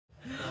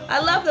I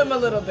love them a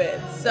little bit.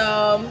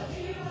 So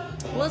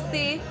we'll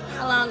see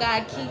how long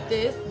I keep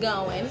this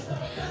going.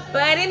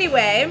 But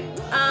anyway,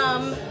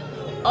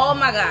 oh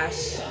my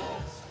gosh,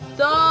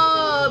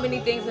 so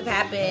many things have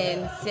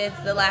happened since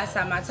the last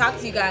time I talked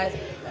to you guys.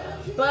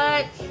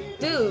 But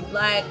dude,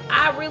 like,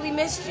 I really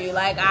missed you.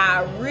 Like,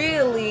 I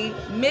really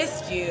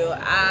missed you.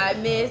 I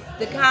missed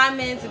the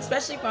comments,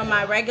 especially from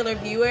my regular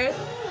viewers.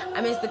 I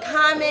missed the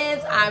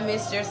comments. I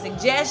missed your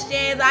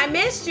suggestions. I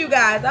missed you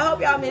guys. I hope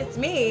y'all missed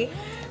me.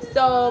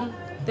 So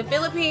the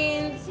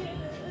Philippines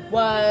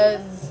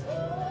was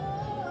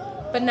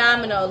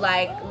phenomenal,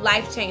 like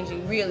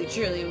life-changing, really,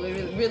 truly,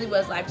 it really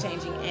was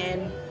life-changing.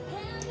 And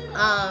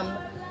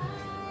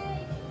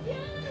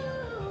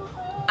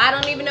I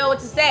don't even know what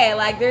to say.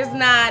 Like, there's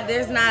not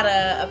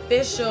a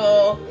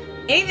official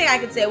anything I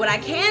can say. What I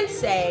can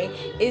say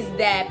is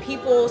that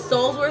people's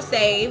souls were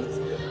saved.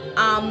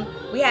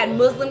 We had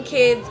Muslim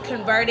kids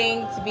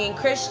converting to being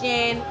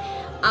Christian.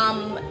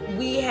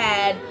 We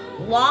had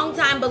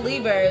longtime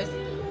believers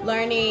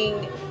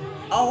learning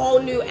a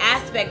whole new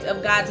aspect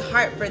of God's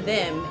heart for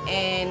them,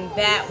 and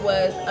that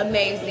was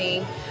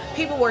amazing.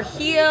 People were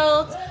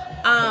healed.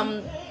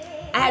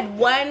 I had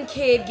one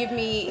kid give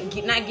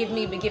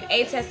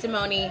a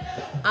testimony.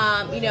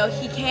 You know,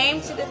 he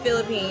came to the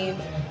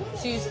Philippines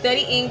to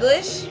study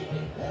English,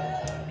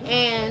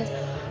 and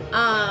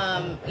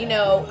you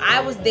know,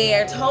 I was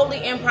there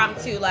totally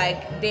impromptu.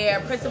 Like, their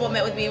principal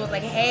met with me and was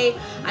like, hey,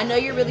 I know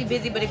you're really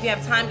busy, but if you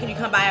have time, can you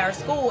come by our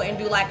school and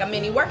do like a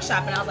mini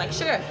workshop? And I was like,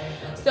 sure.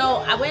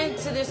 So I went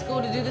to their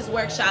school to do this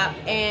workshop,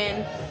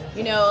 and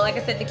you know, like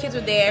I said, the kids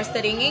were there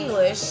studying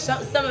English.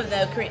 Some of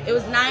them, it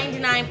was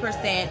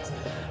 99%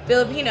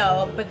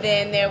 Filipino, but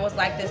then there was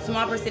like this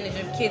small percentage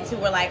of kids who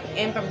were like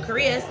in from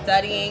Korea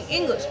studying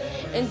English.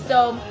 And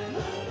so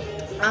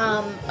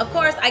of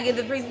course I give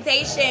the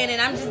presentation,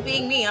 and I'm just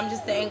being me. I'm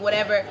just saying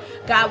whatever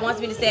God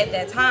wants me to say at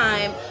that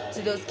time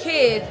to those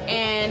kids.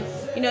 And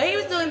you know, he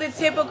was doing the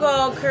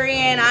typical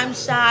Korean, I'm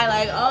shy,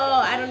 like,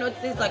 oh, I don't know what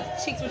this is.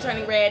 Like, cheeks were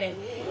turning red, and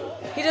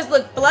he just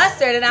looked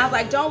flustered. And I was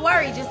like, don't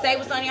worry, just say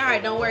what's on your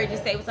heart. Don't worry,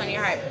 just say what's on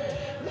your heart.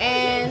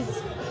 And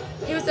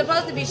he was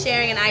supposed to be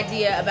sharing an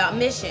idea about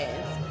missions,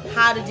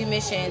 how to do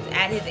missions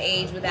at his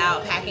age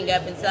without packing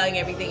up and selling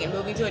everything and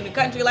moving to a new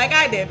country like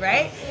I did,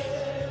 right?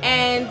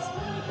 And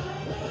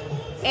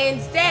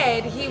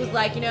instead, he was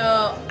like, you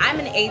know, I'm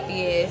an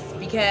atheist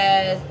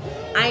because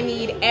I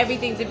need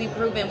everything to be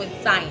proven with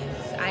science.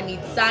 I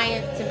need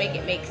science to make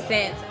it make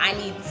sense. I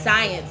need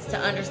science to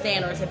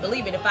understand or to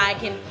believe it.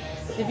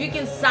 If you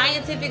can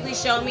scientifically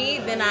show me,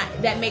 then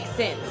that makes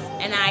sense,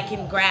 and I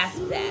can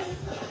grasp that.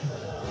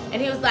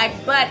 And he was like,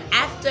 but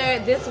after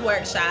this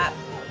workshop,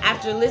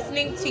 after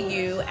listening to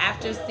you,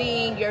 after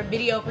seeing your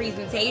video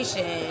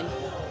presentation,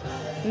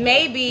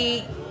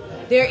 maybe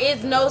there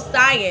is no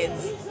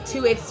science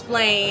to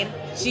explain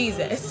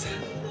Jesus.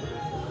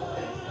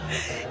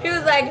 He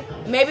was like,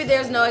 maybe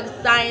there's no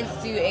science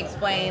to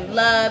explain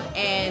love,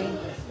 and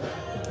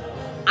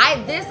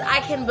this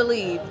I can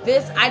believe.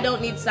 This I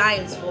don't need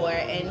science for.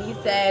 And he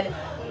said,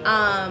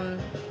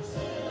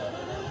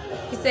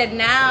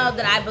 now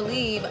that I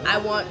believe, I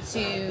want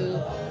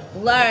to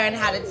learn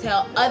how to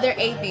tell other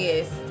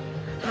atheists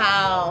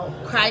how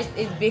Christ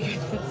is bigger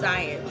than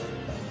science.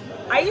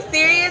 Are you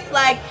serious?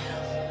 Like,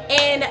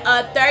 in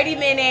a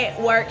 30-minute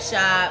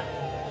workshop,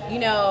 you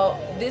know,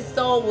 this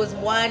soul was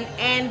won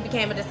and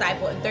became a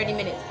disciple in 30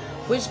 minutes,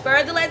 which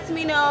further lets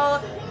me know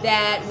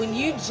that when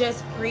you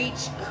just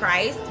preach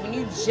Christ, when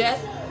you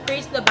just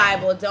preach the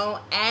Bible,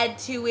 don't add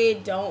to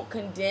it, don't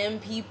condemn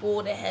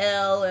people to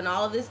hell and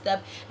all of this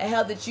stuff, a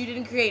hell that you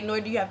didn't create, nor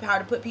do you have power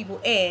to put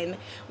people in.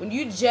 When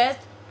you just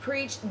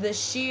preach the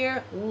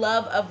sheer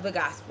love of the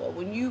gospel,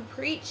 when you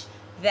preach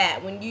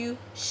that, when you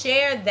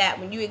share that,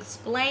 when you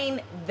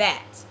explain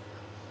that,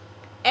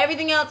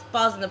 everything else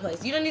falls into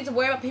place. You don't need to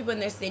worry about people in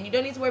their sin. You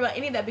don't need to worry about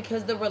any of that,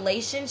 because the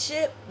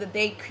relationship that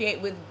they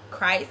create with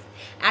Christ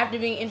after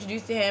being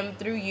introduced to him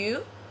through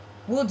you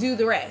will do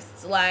the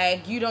rest.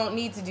 Like, you don't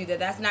need to do that.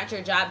 That's not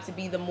your job to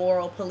be the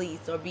moral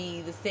police or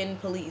be the sin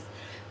police.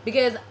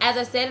 Because as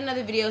I said in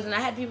other videos, and I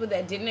had people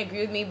that didn't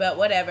agree with me, but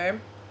whatever.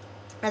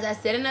 As I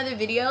said in other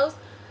videos,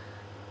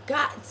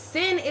 God,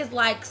 sin is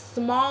like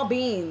small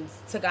beans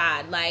to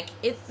God. Like,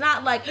 it's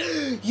not like,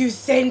 you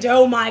sinned,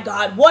 oh my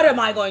God, what am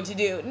I going to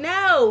do?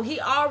 No, he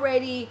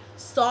already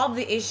solved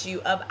the issue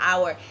of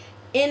our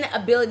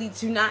inability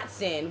to not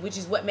sin, which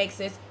is what makes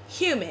us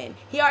human.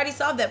 He already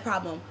solved that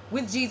problem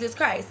with Jesus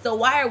Christ. So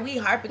why are we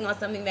harping on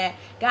something that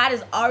God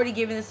has already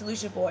given the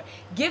solution for?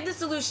 Give the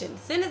solution.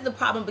 Sin is the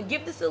problem, but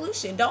give the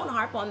solution. Don't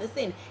harp on the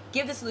sin.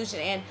 Give the solution.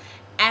 And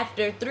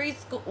after 3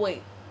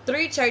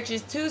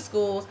 churches, 2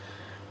 schools,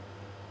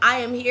 I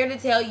am here to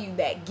tell you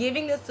that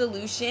giving the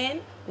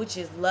solution, which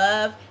is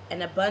love,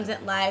 an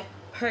abundant life,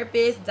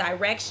 purpose,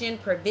 direction,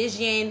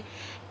 provision,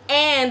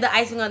 and the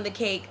icing on the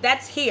cake,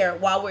 that's here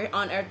while we're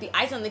on earth. The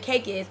icing on the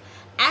cake is,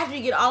 after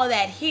you get all of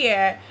that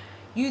here,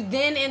 you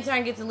then in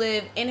turn get to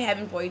live in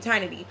heaven for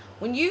eternity.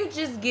 When you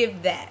just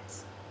give that,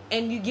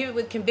 and you give it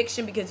with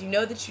conviction because you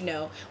know that you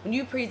know. When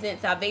you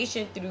present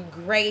salvation through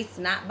grace,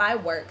 not by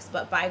works,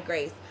 but by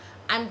grace,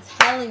 I'm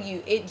telling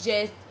you, it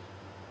just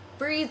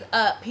frees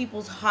up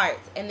people's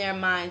hearts and their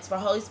minds for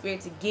Holy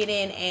Spirit to get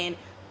in and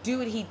do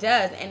what he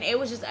does. And it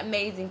was just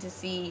amazing to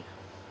see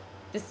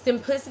the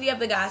simplicity of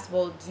the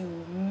gospel do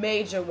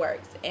major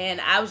works. And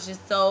I was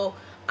just so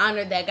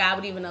honored that God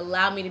would even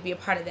allow me to be a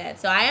part of that.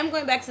 So I am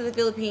going back to the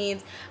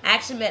Philippines. I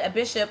actually met a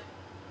bishop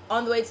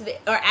on the way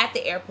to at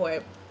the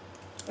airport.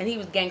 And he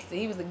was gangster.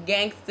 He was a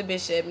gangster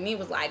bishop. And he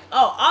was like,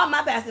 oh, all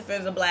my pastor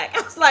friends are black.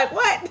 I was like,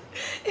 what?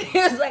 He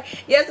was like,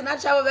 yes, and I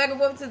travel back and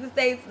forth to the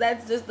States.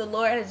 That's just, the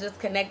Lord has just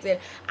connected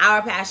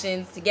our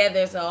passions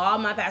together. So all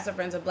my pastor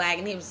friends are black.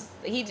 And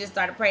he just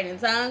started praying in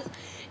tongues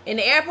in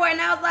the airport.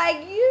 And I was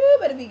like, you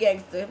better be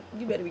gangster.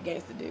 You better be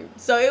gangster, dude.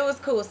 So it was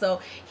cool.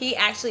 So he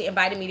actually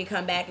invited me to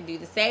come back and do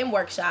the same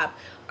workshop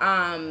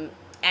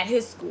at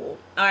his school,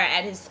 or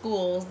at his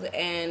schools,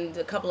 and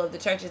a couple of the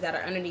churches that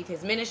are underneath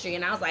his ministry.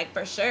 And I was like,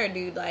 for sure,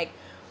 dude, like,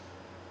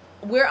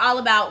 we're all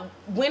about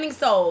winning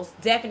souls,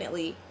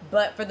 definitely,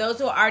 but for those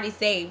who are already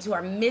saved, who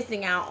are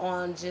missing out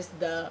on just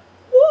the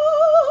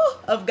woo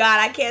of God,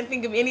 I can't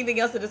think of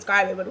anything else to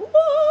describe it, but woo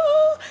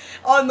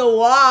on the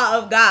wall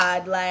of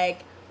God,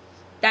 like,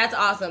 that's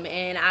awesome.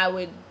 And I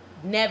would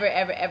never,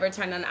 ever, ever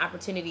turn down an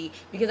opportunity,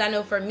 because I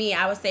know for me,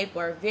 I was saved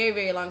for a very,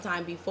 very long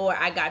time before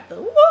I got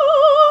the woo.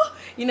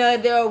 You know,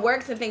 there are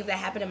works and things that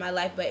happened in my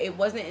life, but it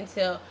wasn't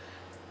until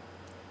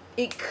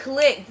it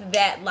clicked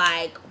that,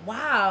 like,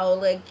 wow,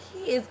 like,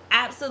 he is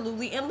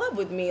absolutely in love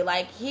with me.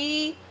 Like,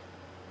 he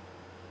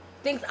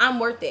thinks I'm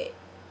worth it.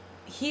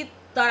 He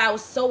thought I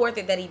was so worth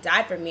it that he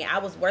died for me. I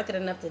was worth it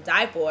enough to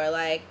die for,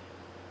 like,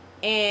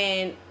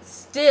 and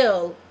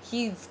still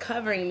he's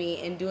covering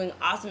me and doing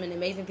awesome and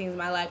amazing things in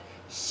my life,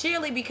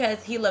 surely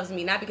because he loves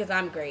me, not because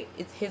I'm great.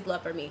 It's his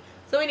love for me.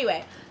 So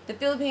anyway, the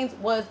Philippines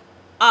was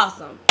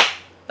awesome,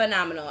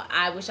 phenomenal.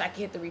 I wish I could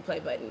hit the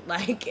replay button.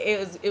 Like, it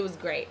was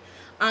great.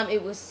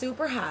 It was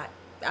super hot,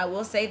 I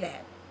will say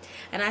that.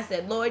 And I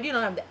said, Lord, you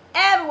don't have to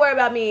ever worry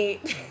about me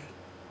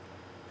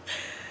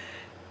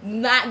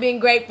not being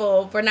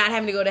grateful for not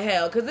having to go to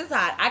hell, because it's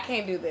hot. I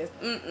can't do this.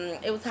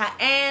 It was hot,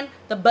 and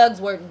the bugs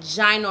were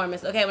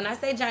ginormous. Okay, when I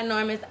say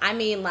ginormous, I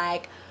mean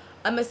like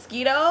a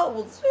mosquito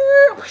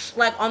was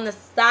like on the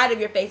side of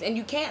your face, and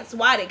you can't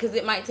swat it because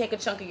it might take a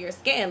chunk of your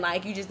skin.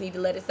 Like, you just need to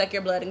let it suck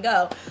your blood and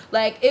go.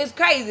 Like, it's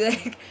crazy.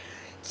 Like,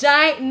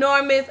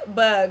 ginormous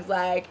bugs,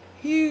 like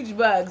huge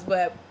bugs.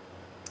 But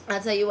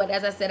I'll tell you what,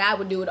 as I said, I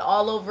would do it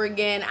all over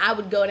again. I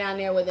would go down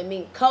there with a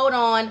mink coat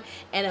on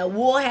and a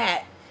wool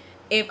hat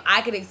if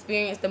I could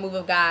experience the move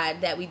of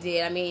God that we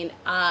did. I mean,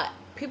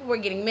 people were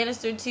getting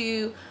ministered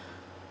to,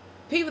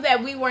 people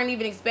that we weren't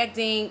even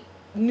expecting,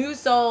 new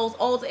souls,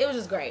 old. It was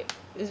just great.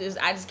 It was just,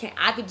 I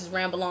could just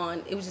ramble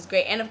on. It was just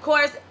great. And of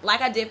course,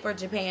 like I did for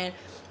Japan,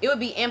 it would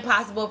be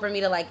impossible for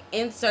me to like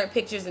insert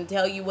pictures and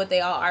tell you what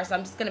they all are. So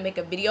I'm just going to make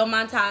a video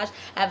montage,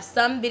 have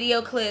some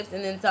video clips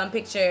and then some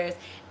pictures.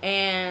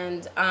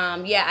 And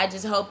yeah, I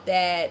just hope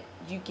that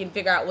you can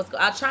figure out what's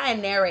going on. I'll try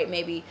and narrate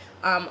maybe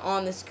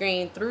on the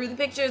screen through the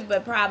pictures,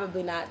 but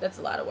probably not. That's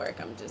a lot of work.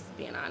 I'm just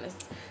being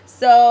honest.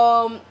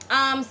 So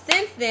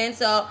since then,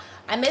 so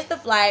I missed the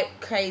flight,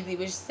 crazy,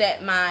 which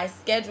set my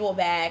schedule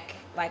back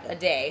like a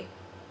day.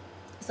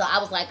 So I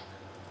was like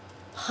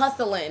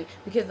hustling,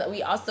 because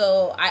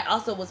I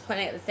also was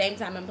planning at the same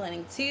time. I'm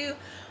planning 2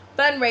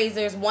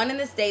 fundraisers, one in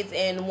the States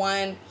and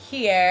one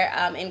here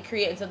in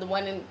Korea. And so the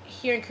one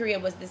here in Korea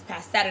was this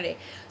past Saturday.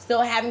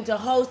 So having to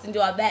host and do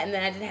all that, and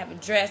then I didn't have a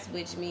dress,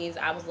 which means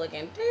I was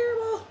looking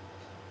terrible.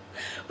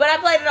 But I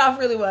played it off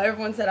really well.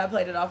 Everyone said I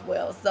played it off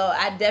well. So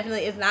I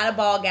definitely, it's not a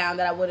ball gown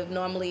that I would have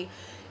normally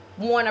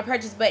worn or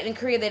purchased. But in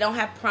Korea, they don't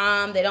have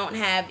prom. They don't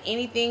have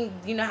anything.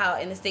 You know how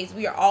in the States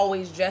we are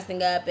always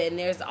dressing up and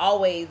there's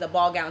always a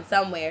ball gown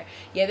somewhere.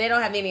 Yeah, they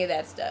don't have any of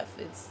that stuff.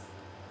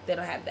 They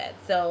don't have that.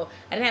 So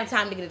I didn't have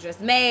time to get a dress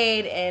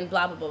made and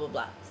blah, blah, blah, blah,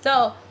 blah.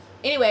 So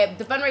anyway,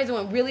 the fundraiser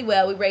went really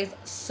well. We raised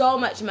so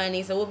much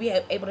money. So we'll be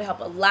able to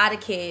help a lot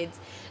of kids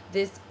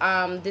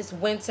this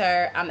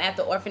winter at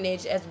the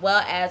orphanage, as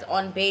well as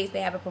on base. They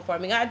have a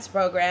performing arts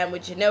program,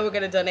 which, you know, we're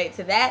going to donate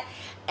to that.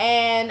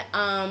 And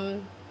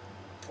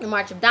the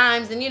March of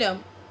Dimes, and, you know,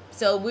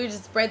 so we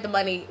just spread the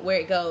money where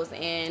it goes,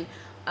 and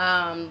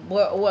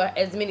or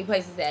as many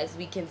places as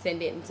we can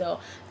send it. And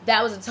so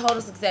that was a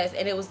total success,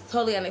 and it was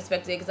totally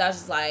unexpected, because I was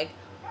just like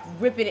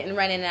ripping it and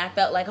running, and I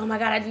felt like, oh my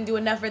God, I didn't do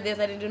enough for this,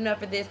 I didn't do enough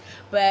for this.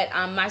 But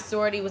my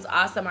sorority was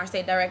awesome. Our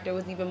state director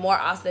was even more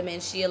awesome,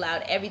 and she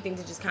allowed everything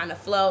to just kind of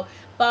fall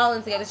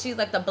in together. She's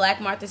like the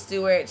Black Martha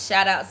Stewart.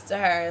 Shout outs to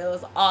her. It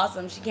was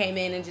awesome. She came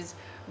in and just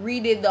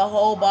redid the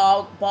whole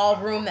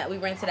ballroom that we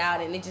rented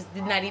out, and it just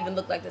did not even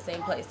look like the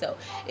same place. So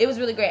it was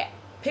really great.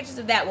 Pictures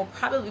of that will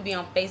probably be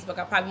on Facebook.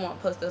 I probably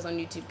won't post those on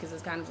YouTube because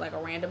it's kind of like a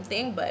random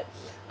thing, but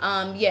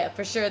yeah,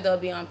 for sure they'll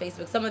be on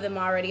Facebook. Some of them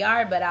already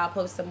are, but I'll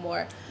post some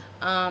more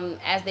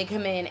as they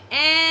come in.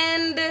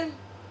 And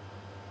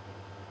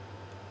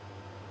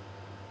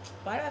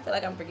why do I feel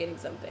like I'm forgetting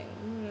something?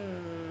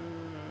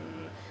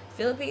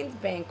 Philippines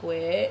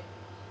banquet.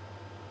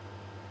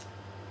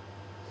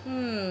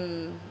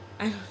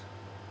 I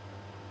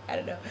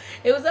don't know.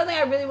 It was something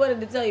I really wanted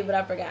to tell you, but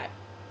I forgot.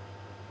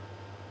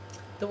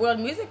 The World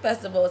Music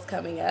Festival is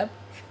coming up.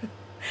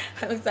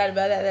 I'm excited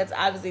about that. That's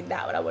obviously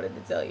not what I wanted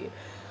to tell you.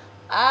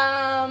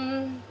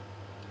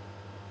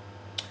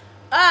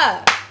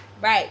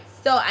 Right.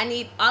 So I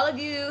need all of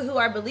you who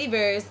are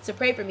believers to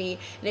pray for me.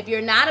 And if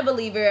you're not a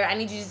believer, I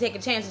need you to take a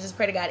chance and just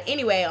pray to God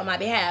anyway on my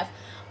behalf.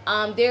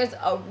 There's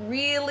a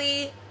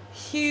really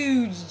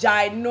huge,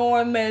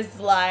 ginormous,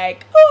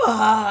 like,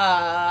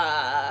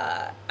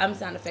 I'm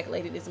sound effect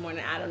lady this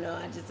morning. I don't know.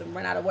 I just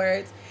run out of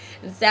words.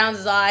 And sounds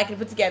is all I can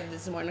put together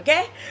this morning,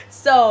 okay?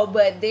 So,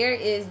 but there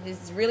is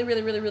this really,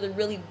 really, really, really,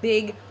 really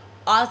big,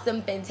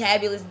 awesome,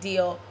 fantabulous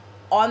deal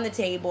on the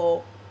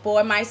table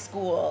for my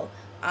school,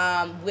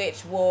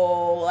 which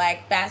will,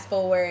 like, fast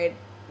forward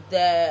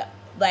the,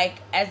 like,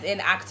 as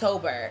in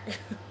October.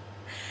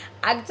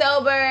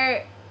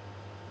 October,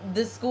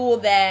 the school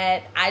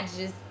that I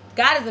just,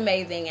 God is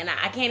amazing, and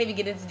I can't even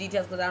get into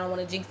details because I don't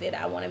want to jinx it.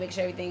 I want to make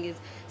sure everything is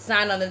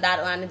signed on the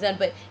dotted line and done.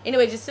 But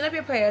anyway, just send up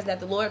your prayers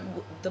that the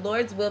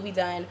Lord's will be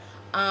done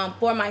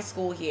for my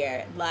school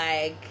here.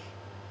 Like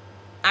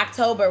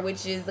October,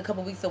 which is a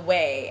couple weeks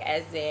away,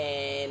 as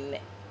in,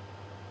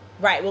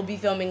 right, we'll be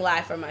filming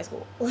live for my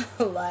school.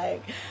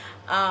 Like,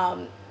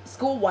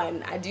 school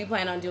one, I do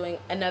plan on doing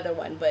another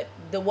one, but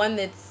the one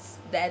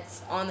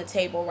that's on the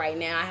table right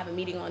now, I have a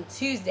meeting on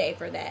Tuesday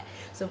for that.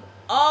 So if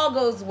all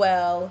goes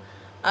well,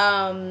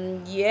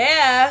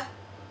 yeah,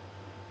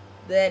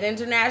 that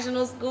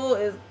international school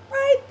is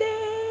right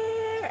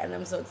there, and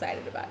I'm so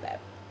excited about that.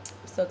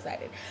 I'm so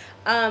excited.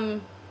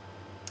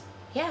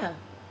 Yeah,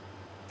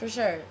 for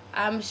sure.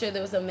 I'm sure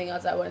there was something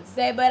else I wanted to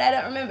say, but I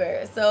don't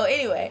remember. So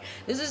anyway,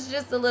 this is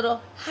just a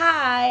little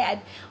hi.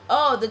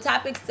 The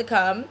topics to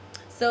come.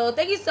 So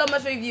thank you so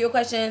much for your viewer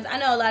questions. I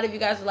know a lot of you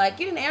guys were like,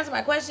 you didn't answer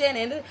my question.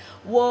 And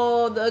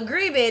well, the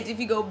agreement, if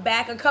you go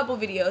back a couple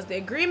videos, the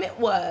agreement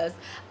was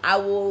I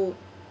will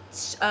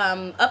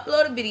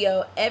upload a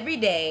video every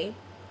day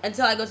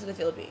until I go to the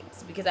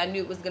Philippines, because I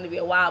knew it was going to be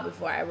a while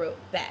before I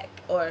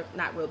before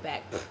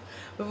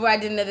I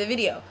did another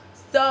video.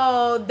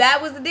 So that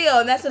was the deal,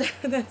 and that's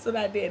what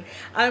I did.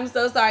 I'm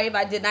so sorry if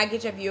I did not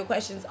get your viewer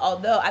questions,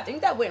 although I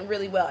think that went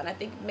really well, and I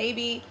think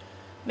maybe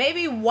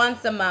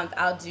once a month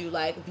I'll do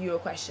like viewer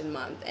question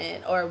month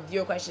or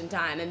viewer question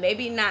time, and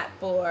maybe not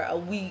for a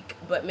week,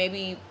 but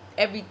maybe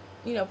every,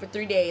 for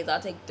 3 days I'll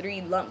take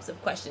 3 lumps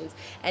of questions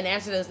and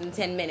answer those in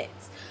 10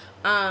 minutes.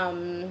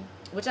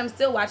 Which I'm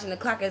still watching the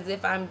clock as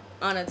if I'm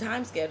on a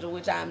time schedule,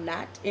 which I'm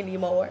not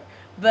anymore.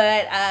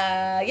 But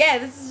yeah,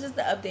 this is just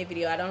the update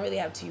video. I don't really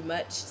have too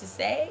much to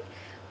say.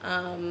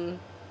 Yeah,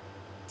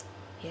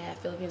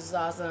 Philippines was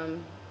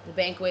awesome. The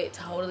banquet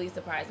totally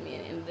surprised me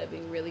and ended up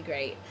being really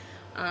great.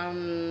 I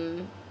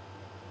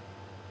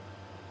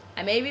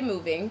may be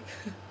moving.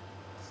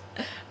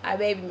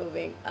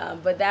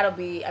 But that'll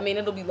be,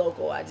 it'll be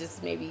local. I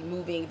just may be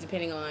moving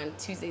depending on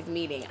Tuesday's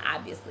meeting,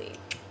 obviously.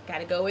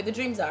 Gotta go where the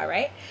dreams are,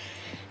 right?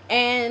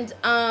 And,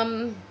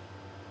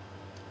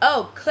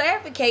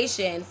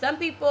 clarification. Some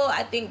people,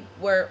 I think,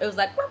 it was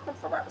like,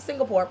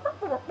 Singapore,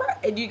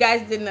 and you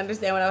guys didn't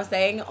understand what I was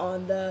saying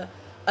on the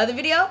other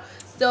video.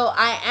 So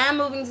I am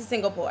moving to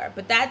Singapore,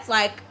 but that's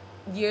like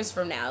years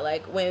from now.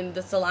 Like when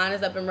the salon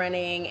is up and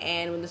running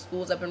and when the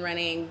school's up and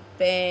running,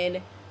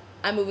 then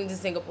I'm moving to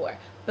Singapore.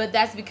 But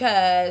that's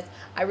because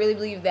I really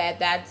believe that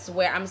that's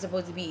where I'm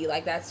supposed to be.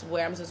 Like, that's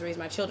where I'm supposed to raise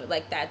my children.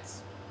 Like,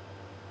 that's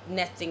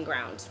nesting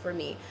grounds for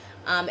me.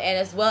 And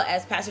as well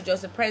as Pastor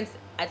Joseph Prince.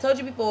 I told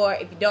you before,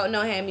 if you don't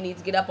know him, you need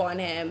to get up on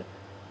him.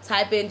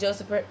 Type in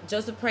Joseph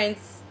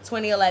Prince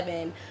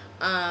 2011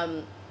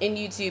 in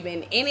YouTube,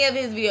 and any of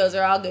his videos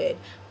are all good.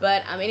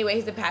 But anyway,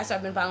 he's a pastor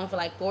I've been following for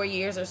like 4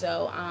 years or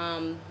so,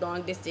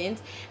 long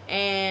distance.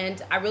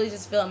 And I really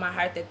just feel in my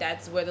heart that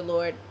that's where the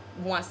Lord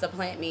wants to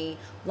plant me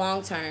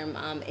long-term,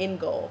 end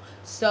goal.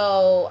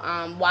 So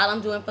while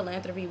I'm doing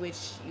philanthropy,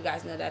 which you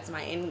guys know that's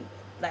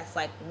that's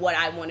like what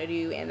I want to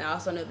do, and I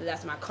also know that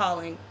that's my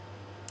calling,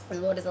 and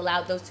the Lord has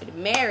allowed those two to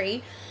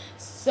marry.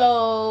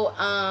 So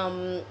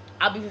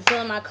I'll be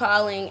fulfilling my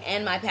calling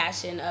and my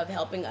passion of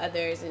helping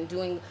others and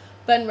doing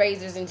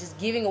fundraisers and just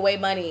giving away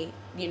money,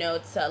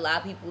 to allow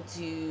people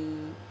to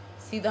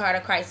see the heart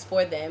of Christ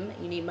for them.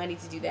 You need money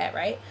to do that,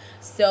 right?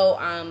 So,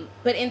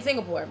 but in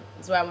Singapore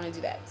is where I want to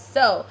do that.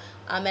 So,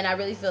 and I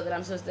really feel that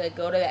I'm supposed to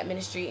go to that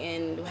ministry,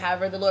 and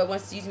however the Lord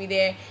wants to use me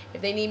there.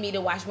 If they need me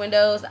to wash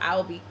windows, I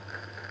will be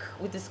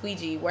with the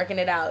squeegee working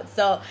it out.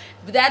 So,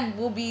 but that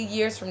will be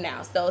years from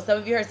now. So some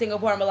of you heard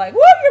Singapore and be like,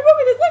 "What? You're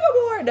moving to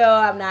Singapore?" No,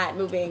 I'm not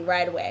moving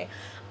right away.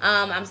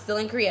 I'm still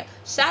in Korea.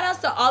 Shout outs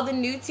to all the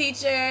new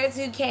teachers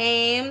who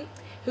came,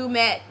 who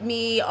met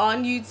me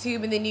on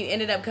YouTube, and then you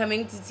ended up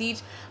coming to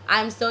teach.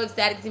 I'm so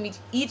ecstatic to meet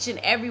each and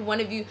every one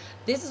of you.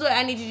 This is what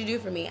I need you to do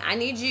for me. I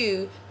need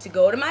you to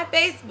go to my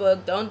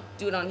Facebook. Don't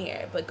do it on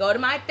here, but go to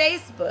my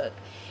Facebook.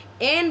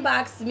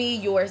 Inbox me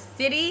your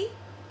city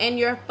and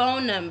your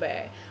phone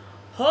number.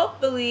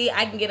 Hopefully,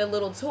 I can get a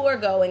little tour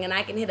going, and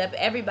I can hit up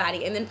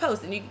everybody and then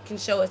post. And you can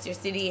show us your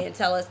city and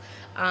tell us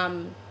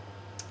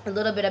a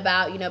little bit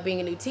about, you know, being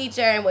a new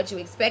teacher and what you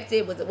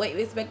expected. Was it what you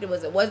expected?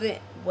 Was it wasn't?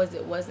 Was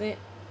it wasn't?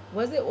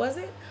 Was it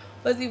wasn't?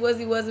 Fuzzy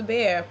Wuzzy was a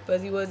bear.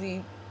 Fuzzy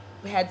Wuzzy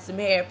had some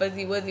hair.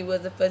 Fuzzy Wuzzy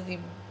was a fuzzy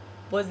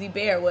Wuzzy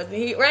bear, wasn't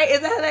he? Right? Is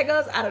that how that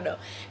goes? I don't know.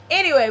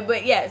 Anyway,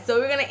 but yeah, so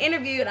we're going to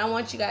interview, and I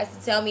want you guys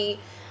to tell me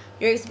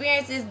your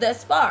experiences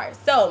thus far.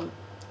 So,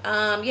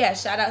 yeah,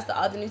 shout outs to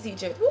all the new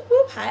teachers. Whoop,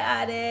 whoop.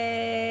 Hi,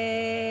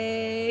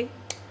 Ade.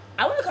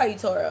 I want to call you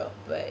Toro,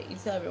 but you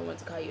tell everyone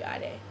to call you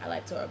Ade. I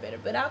like Toro better,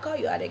 but I'll call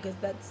you Ade because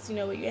that's, you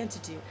know, what you answer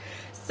to.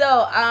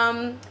 So,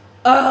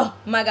 oh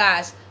my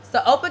gosh. So,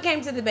 Opa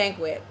came to the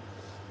banquet.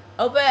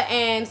 Opa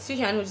and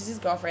Suhyun, which is his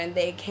girlfriend,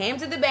 they came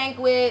to the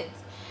banquet,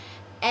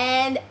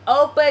 and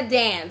Opa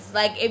danced.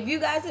 Like, if you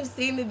guys have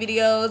seen the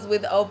videos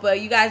with Opa,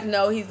 you guys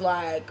know he's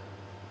like,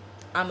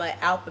 I'm an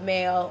alpha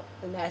male,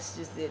 and that's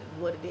just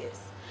what it is.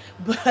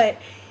 But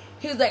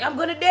he was like, I'm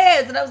gonna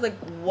dance, and I was like,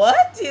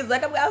 what? He's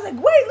like, I was like,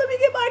 wait, let me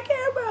get my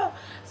camera.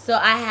 So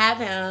I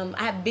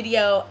have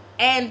video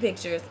and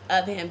pictures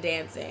of him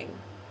dancing.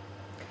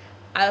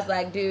 I was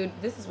like, dude,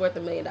 this is worth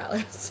 $1 million.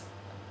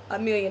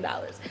 $1 million.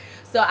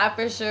 So I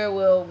for sure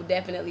will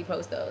definitely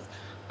post those.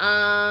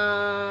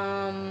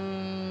 Oh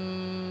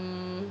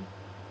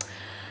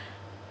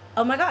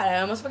my god,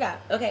 I almost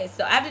forgot. Okay,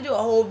 so I have to do a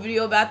whole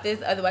video about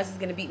this, otherwise he's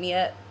gonna beat me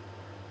up.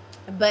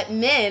 But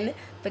Min,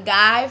 the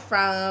guy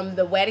from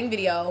the wedding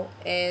video,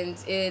 and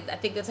I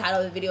think the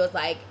title of the video is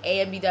like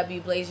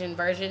AMBW Blasian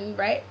Virgin,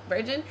 right?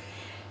 Virgin.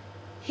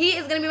 He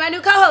is gonna be my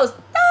new co-host.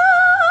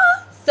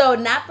 Ah! So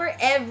not for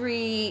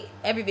every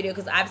video,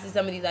 because obviously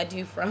some of these I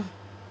do from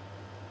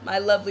my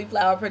lovely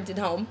flower printed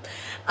home,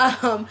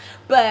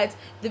 but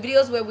the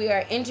videos where we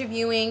are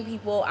interviewing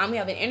people. We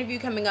have an interview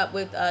coming up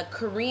with a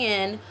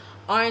Korean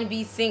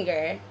R&B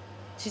singer.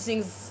 She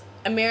sings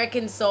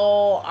American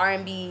soul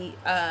R&B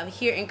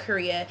here in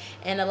Korea,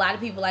 and a lot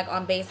of people like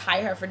on base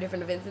hire her for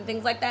different events and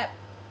things like that.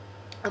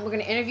 And we're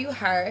going to interview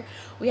her.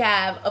 We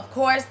have, of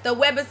course, the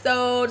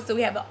webisode. So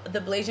we have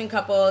the Blasian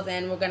couples,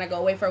 and we're going to go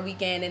away for a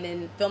weekend and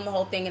then film the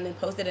whole thing and then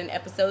post it in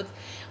episodes.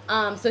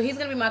 So he's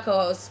going to be my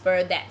co-host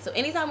for that. So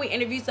anytime we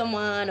interview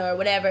someone or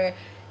whatever,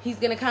 he's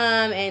going to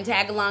come and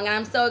tag along. And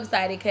I'm so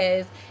excited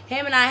because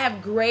him and I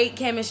have great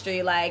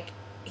chemistry. Like,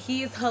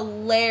 he's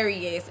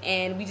hilarious,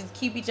 and we just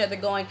keep each other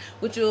going,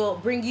 which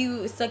will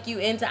suck you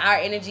into our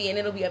energy, and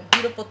it'll be a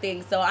beautiful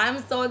thing. So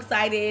I'm so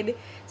excited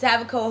to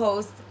have a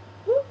co-host.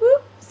 Whoop,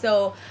 whoop.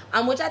 So,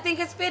 which I think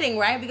is fitting,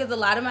 right? Because a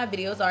lot of my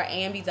videos are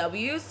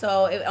AMBW,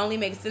 so it only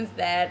makes sense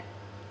that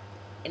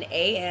an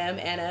AM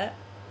and a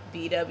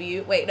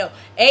BW, wait, no,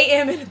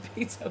 AM and a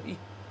BW,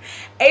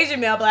 Asian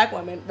male, black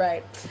woman,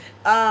 right,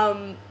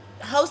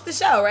 host the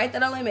show, right?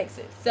 That only makes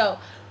sense. So,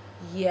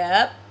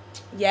 yep,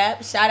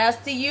 shout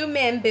outs to you,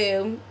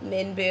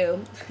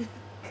 Minboo.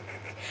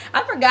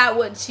 I forgot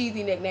what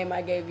cheesy nickname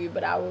I gave you,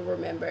 but I will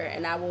remember,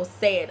 and I will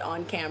say it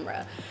on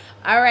camera.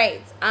 All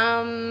right.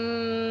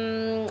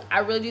 I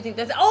really do think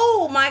that's...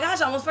 Oh, my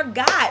gosh. I almost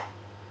forgot.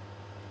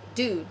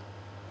 Dude.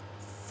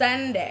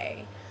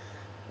 Sunday.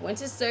 Went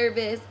to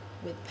service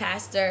with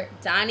Pastor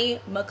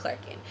Donnie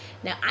McClurkin.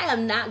 Now, I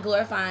am not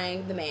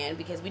glorifying the man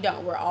because we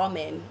don't. We're all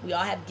men. We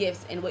all have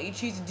gifts. And what you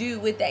choose to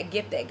do with that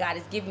gift that God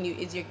has given you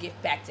is your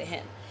gift back to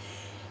him.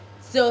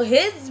 So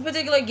his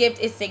particular gift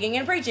is singing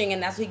and preaching,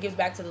 and that's what he gives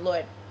back to the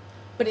Lord.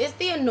 But it's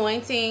the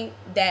anointing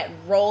that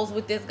rolls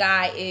with this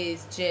guy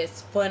is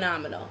just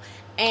phenomenal.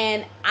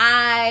 And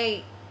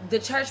the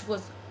church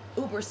was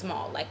uber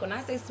small. Like, when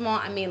I say small,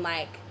 I mean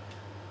like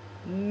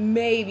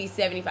maybe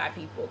 75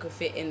 people could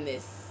fit in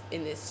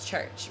this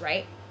church,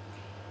 right?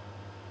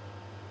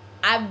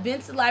 I've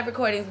been to live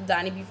recordings with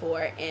Donnie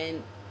before,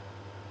 and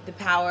the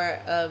power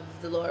of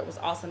the Lord was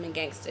awesome and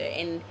gangster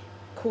and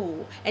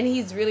cool. And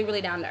he's really,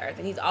 really down to earth.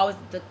 And he's always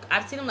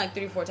I've seen him like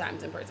 3 or 4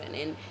 times in person,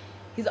 and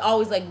he's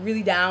always like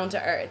really down to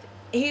earth.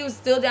 He was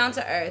still down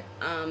to earth.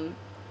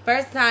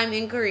 First time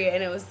in Korea,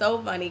 and it was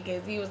so funny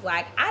because he was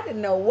like, I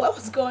didn't know what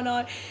was going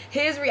on.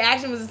 His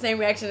reaction was the same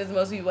reaction as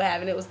most people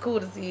have, and it was cool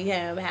to see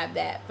him have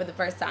that for the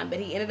first time. But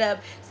he ended up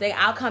saying,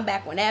 I'll come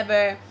back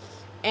whenever.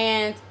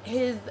 And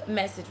his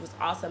message was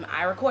awesome.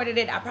 I recorded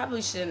it. I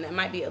probably shouldn't. It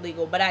might be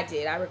illegal, but I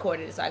did. I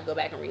recorded it so I could go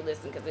back and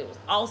re-listen because it was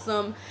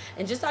awesome.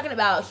 And just talking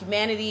about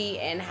humanity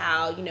and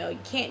how, you know, you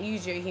can't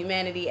use your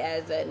humanity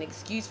as an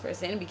excuse for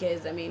sin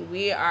because, I mean,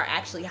 we are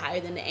actually higher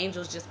than the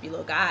angels, just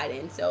below God.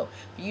 And so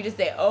for you to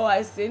say, oh,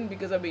 I sinned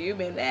because I'm a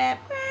human,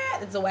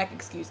 it's a whack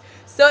excuse.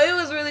 So it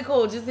was really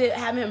cool just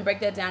having him break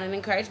that down and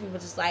encourage people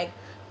just like,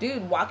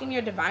 dude, walk in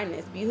your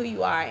divineness, be who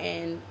you are,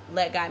 and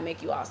let God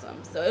make you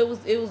awesome. So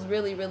it was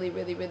really, really,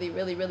 really, really,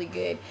 really, really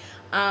good.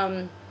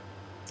 And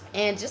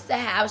just to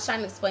I was trying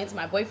to explain to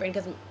my boyfriend,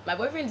 because my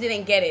boyfriend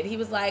didn't get it. He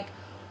was like,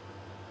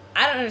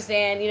 I don't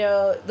understand, you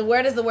know, the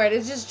word is the word.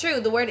 It's just true.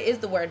 The word is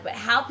the word. But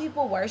how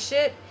people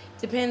worship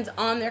depends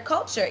on their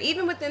culture.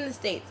 Even within the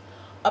States,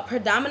 a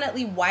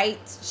predominantly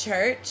white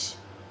church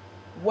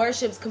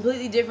worships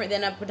completely different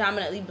than a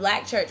predominantly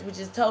black church, which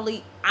is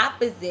totally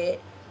opposite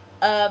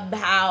of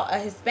how a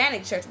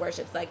Hispanic church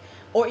worships, like,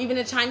 or even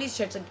a Chinese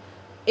church. Like,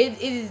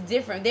 it is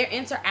different. Their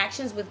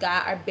interactions with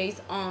God are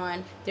based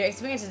on their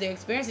experiences. Their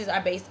experiences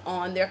are based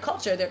on their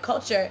culture. Their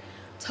culture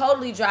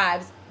totally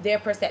drives their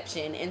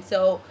perception. And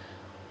so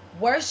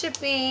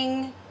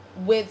worshiping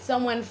with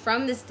someone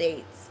from the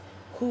States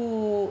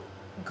who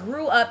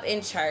grew up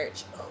in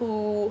church,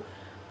 who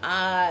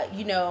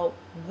you know,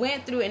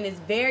 went through and is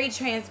very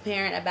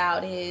transparent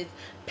about his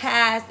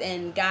past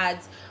and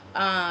God's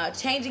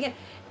changing him,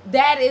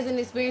 that is an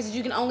experience that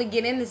you can only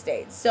get in the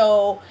States.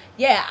 So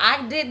yeah,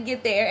 I did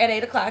get there at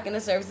 8 o'clock and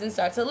the service didn't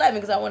start till 11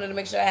 because I wanted to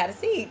make sure I had a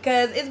seat,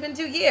 because it's been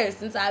 2 years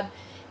since I've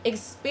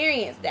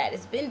experienced that.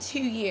 It's been 2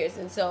 years.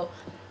 And so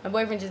my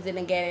boyfriend just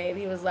didn't get it.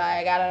 He was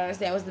like, I don't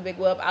understand, what's the big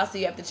whoop? I'll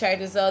see you after church.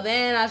 And so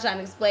then I was trying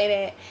to explain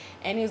it,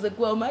 and he was like,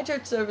 well, my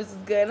church service is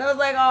good. And I was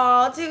like,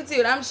 oh,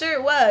 toot. I'm sure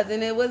it was.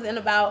 And it wasn't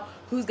about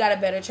who's got a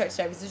better church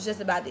service. It was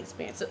just about the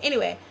experience. So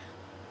anyway,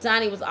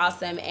 Donnie was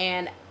awesome.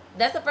 And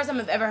that's the first time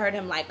I've ever heard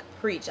him like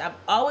preach.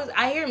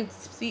 I hear him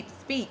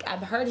speak. I've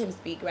heard him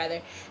speak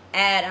rather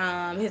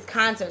at his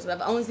concerts, but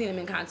I've only seen him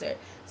in concert.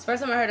 It's the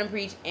first time I heard him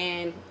preach,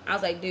 and I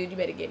was like, dude, you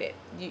better get it.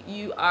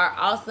 You are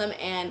awesome.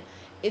 And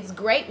it's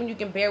great when you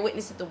can bear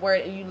witness to the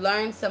word and you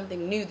learn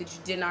something new that you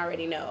didn't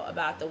already know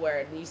about the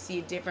word, and you see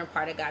a different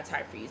part of God's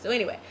heart for you. So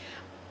anyway,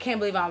 can't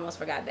believe I almost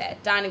forgot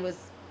that. Donnie was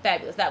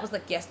fabulous. That was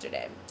like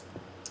yesterday.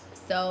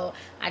 So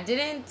I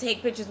didn't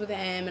take pictures with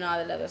him and all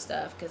that other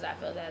stuff because I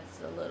feel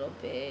that's a little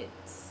bit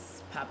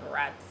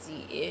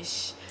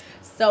paparazzi-ish.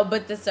 So,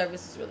 but the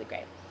service was really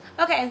great.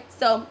 Okay,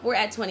 so we're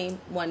at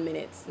 21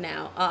 minutes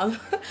now.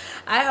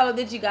 I hope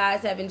that you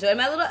guys have enjoyed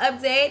my little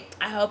update.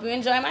 I hope you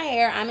enjoy my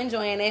hair. I'm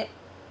enjoying it.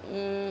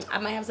 I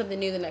might have something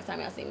new the next time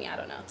y'all see me. I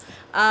don't know.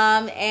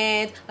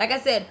 And like I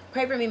said,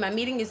 pray for me. My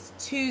meeting is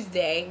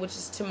Tuesday, which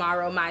is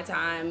tomorrow my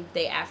time,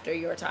 day after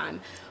your time.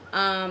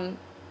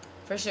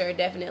 For sure,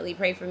 definitely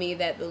pray for me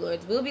that the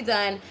Lord's will be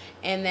done,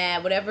 and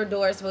that whatever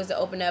door is supposed to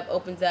open up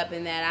opens up,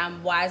 and that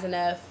I'm wise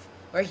enough,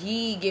 or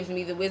he gives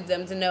me the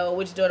wisdom to know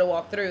which door to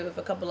walk through if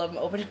a couple of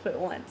them open up at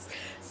once.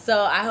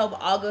 So I hope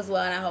all goes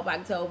well, and I hope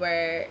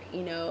October,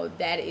 you know,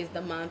 that is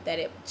the month that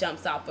it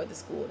jumps off for the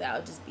school. That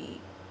would just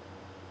be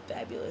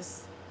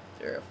fabulous,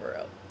 for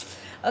real.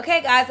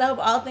 Okay, guys, I hope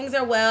all things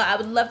are well. I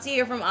would love to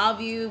hear from all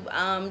of you.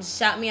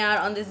 Shout me out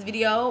on this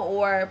video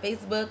or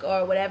Facebook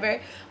or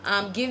whatever.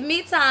 Give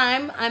me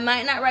time. I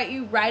might not write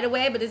you right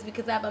away, but it's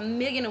because I have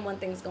 1,000,001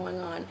 things going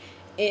on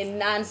in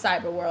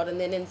non-cyber world, and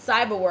then in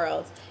cyber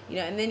world, you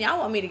know, and then y'all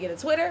want me to get a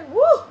Twitter?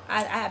 Woo!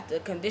 I have to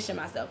condition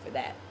myself for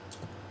that.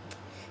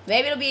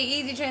 Maybe it'll be an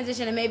easy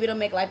transition, and maybe it'll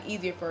make life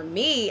easier for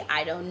me.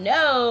 I don't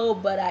know,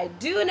 but I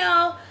do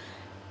know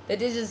that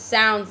this just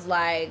sounds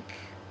like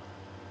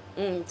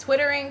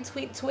twigging,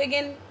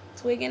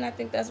 I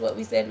think that's what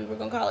we said we were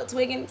gonna call it,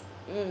 twigging.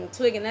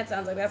 Twigging, that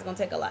sounds like that's gonna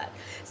take a lot.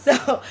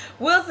 So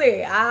we'll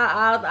see.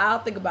 I'll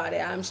think about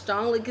it. I'm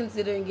strongly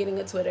considering getting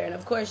a Twitter, and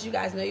of course you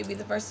guys know you'll be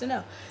the first to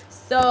know.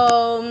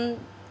 So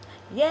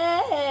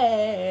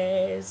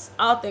yes,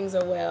 all things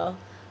are well.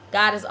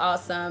 God is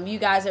awesome. You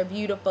guys are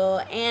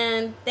beautiful,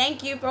 and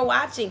thank you for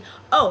watching.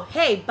 Oh,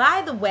 hey,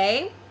 by the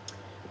way,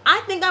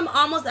 I think I'm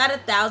almost at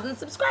 1,000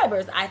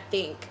 subscribers. I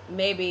think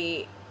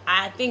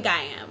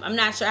I am. I'm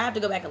not sure. I have to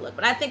go back and look,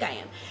 but I think I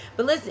am.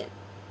 But listen,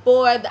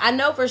 I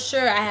know for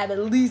sure I have at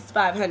least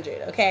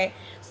 500, okay?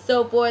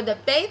 So for the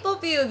faithful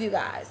few of you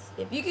guys,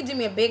 if you could do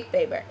me a big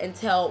favor and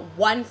tell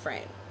one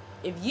friend,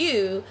 if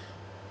you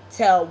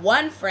tell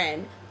one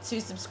friend to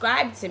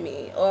subscribe to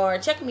me or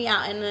check me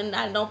out, and then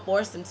I don't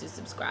force them to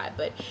subscribe,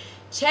 but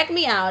check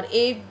me out.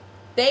 If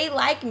they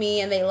like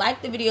me and they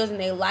like the videos and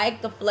they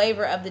like the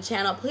flavor of the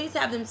channel, please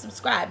have them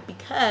subscribe,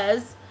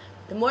 because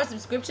the more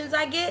subscriptions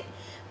I get,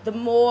 the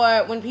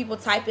more, when people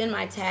type in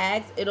my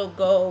tags, it'll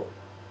go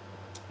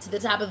to the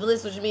top of the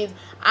list, which means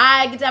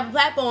I get to have a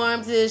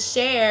platform to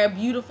share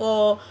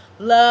beautiful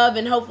love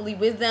and hopefully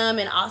wisdom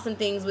and awesome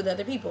things with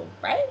other people,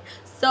 right?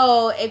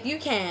 So if you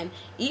can,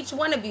 each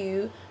one of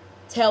you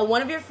tell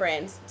one of your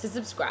friends to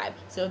subscribe.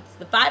 So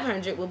the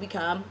 500 will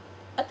become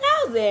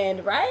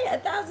 1,000, right?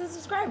 1,000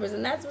 subscribers,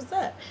 and that's what's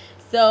up.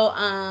 So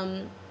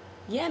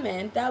yeah,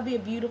 man, that would be a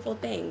beautiful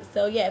thing.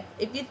 So yeah,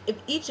 if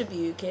each of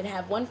you could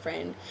have one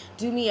friend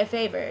do me a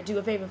favor, do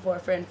a favor for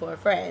a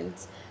friend,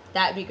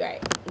 that'd be great.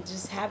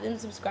 Just have them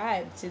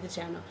subscribe to the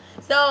channel.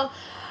 So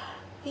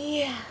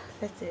yeah,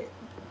 that's it.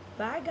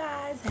 Bye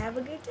guys, have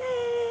a good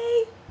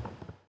day.